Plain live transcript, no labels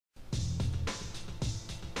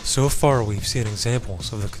So far, we've seen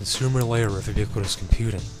examples of the consumer layer of ubiquitous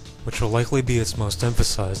computing, which will likely be its most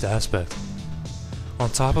emphasized aspect. On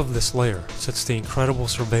top of this layer sits the incredible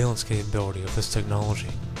surveillance capability of this technology.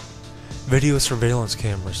 Video surveillance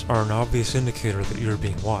cameras are an obvious indicator that you are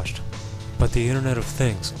being watched, but the Internet of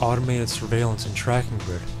Things automated surveillance and tracking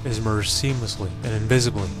grid is merged seamlessly and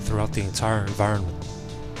invisibly throughout the entire environment.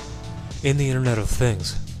 In the Internet of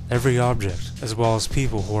Things, every object, as well as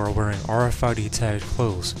people who are wearing RFID tagged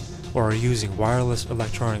clothes or are using wireless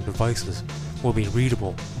electronic devices, will be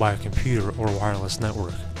readable by a computer or wireless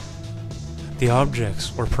network. The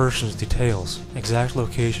object's or person's details, exact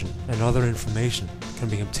location, and other information can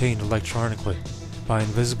be obtained electronically by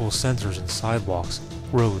invisible sensors in sidewalks,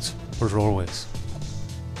 roads, or doorways.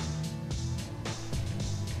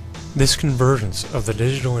 This convergence of the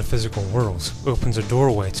digital and physical worlds opens a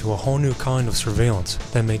doorway to a whole new kind of surveillance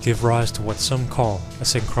that may give rise to what some call a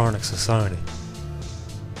synchronic society.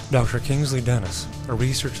 Dr. Kingsley Dennis, a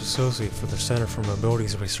research associate for the Center for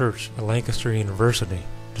Mobilities Research at Lancaster University,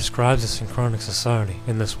 describes a synchronic society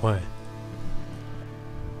in this way.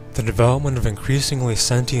 The development of increasingly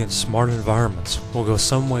sentient, smart environments will go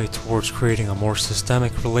some way towards creating a more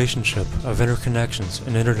systemic relationship of interconnections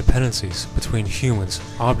and interdependencies between humans,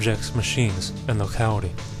 objects, machines, and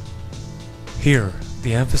locality. Here,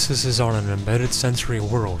 the emphasis is on an embedded sensory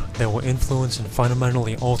world that will influence and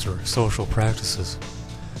fundamentally alter social practices.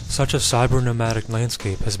 Such a cyber-nomadic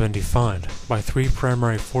landscape has been defined by three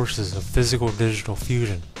primary forces of physical-digital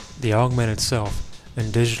fusion: the augmented self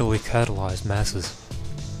and digitally catalyzed masses.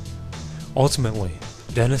 Ultimately,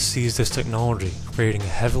 Dennis sees this technology creating a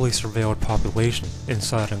heavily surveilled population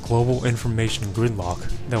inside a global information gridlock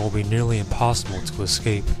that will be nearly impossible to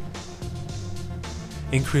escape.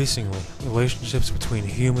 Increasingly, relationships between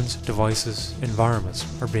humans, devices, environments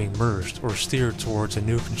are being merged or steered towards a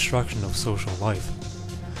new construction of social life,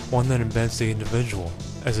 one that embeds the individual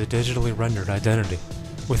as a digitally rendered identity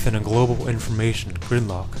within a global information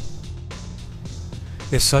gridlock.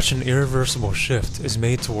 If such an irreversible shift is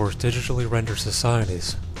made towards digitally rendered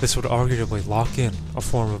societies, this would arguably lock in a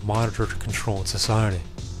form of monitored, controlled society.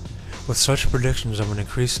 With such predictions of an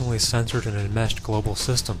increasingly censored and enmeshed global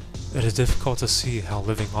system, it is difficult to see how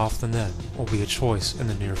living off the net will be a choice in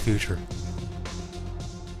the near future.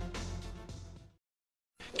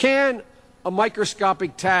 Can a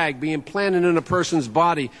microscopic tag be implanted in a person's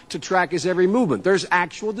body to track his every movement? There's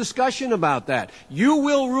actual discussion about that. You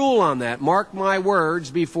will rule on that, mark my words,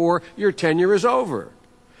 before your tenure is over.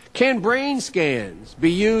 Can brain scans be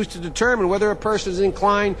used to determine whether a person is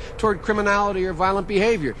inclined toward criminality or violent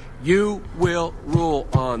behavior? You will rule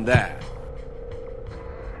on that.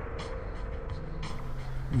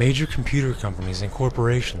 Major computer companies and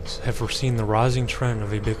corporations have foreseen the rising trend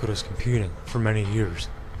of ubiquitous computing for many years.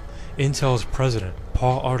 Intel's president,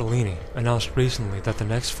 Paul Artellini, announced recently that the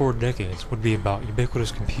next 4 decades would be about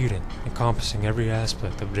ubiquitous computing encompassing every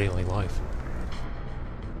aspect of daily life.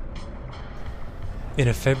 In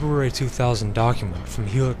a February 2000 document from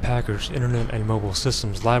Hewlett-Packard's Internet and Mobile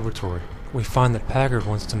Systems Laboratory, we find that Packard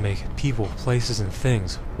wants to make people, places, and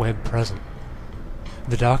things web-present.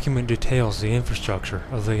 The document details the infrastructure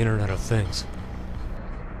of the Internet of Things.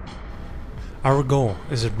 Our goal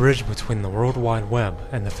is a bridge between the World Wide Web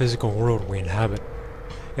and the physical world we inhabit.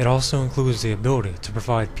 It also includes the ability to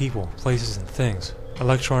provide people, places, and things,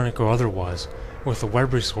 electronic or otherwise, with a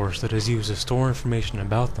web resource that is used to store information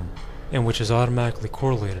about them, and which is automatically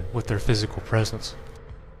correlated with their physical presence.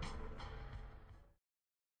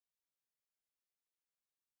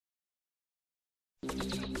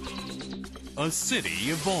 A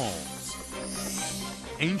city evolves.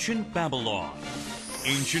 Ancient Babylon,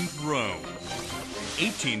 ancient Rome,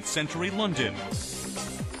 18th century London.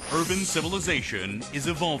 Urban civilization is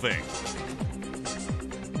evolving.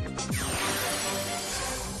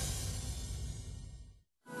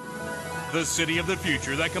 The city of the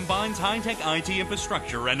future that combines high-tech IT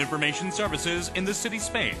infrastructure and information services in the city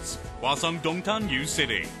space. Hwaseong Dongtan U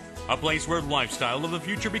City, a place where lifestyle of the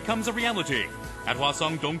future becomes a reality. At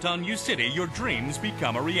Hwaseong Dongtan U City, your dreams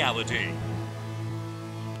become a reality.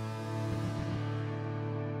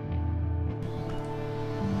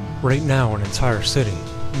 Right now, an entire city,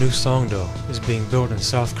 New Songdo, is being built in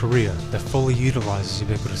South Korea that fully utilizes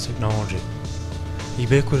ubiquitous technology.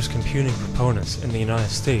 Ubiquitous computing proponents in the United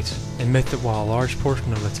States admit that while a large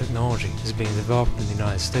portion of the technology is being developed in the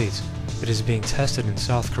United States, it is being tested in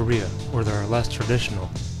South Korea where there are less traditional,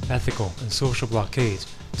 ethical, and social blockades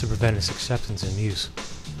to prevent its acceptance and use.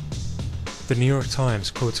 The New York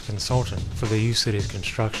Times quotes a consultant for the U-City's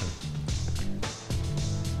construction.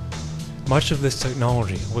 Much of this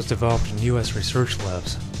technology was developed in U.S. research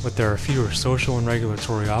labs, but there are fewer social and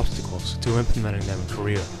regulatory obstacles to implementing them in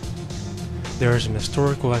Korea. There is an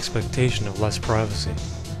historical expectation of less privacy.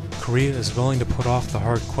 Korea is willing to put off the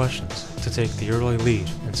hard questions to take the early lead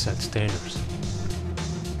and set standards.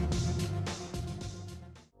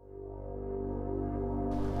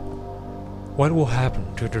 What will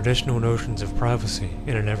happen to traditional notions of privacy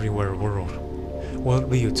in an everywhere world? Will it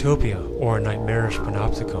be utopia or a nightmarish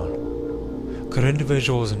panopticon? Could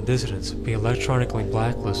individuals and dissidents be electronically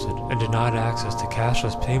blacklisted and denied access to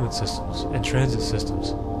cashless payment systems and transit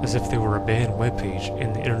systems as if they were a banned webpage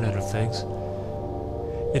in the Internet of Things?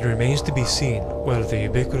 It remains to be seen whether the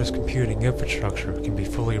ubiquitous computing infrastructure can be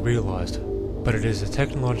fully realized, but it is a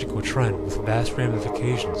technological trend with vast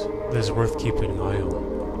ramifications that is worth keeping an eye on.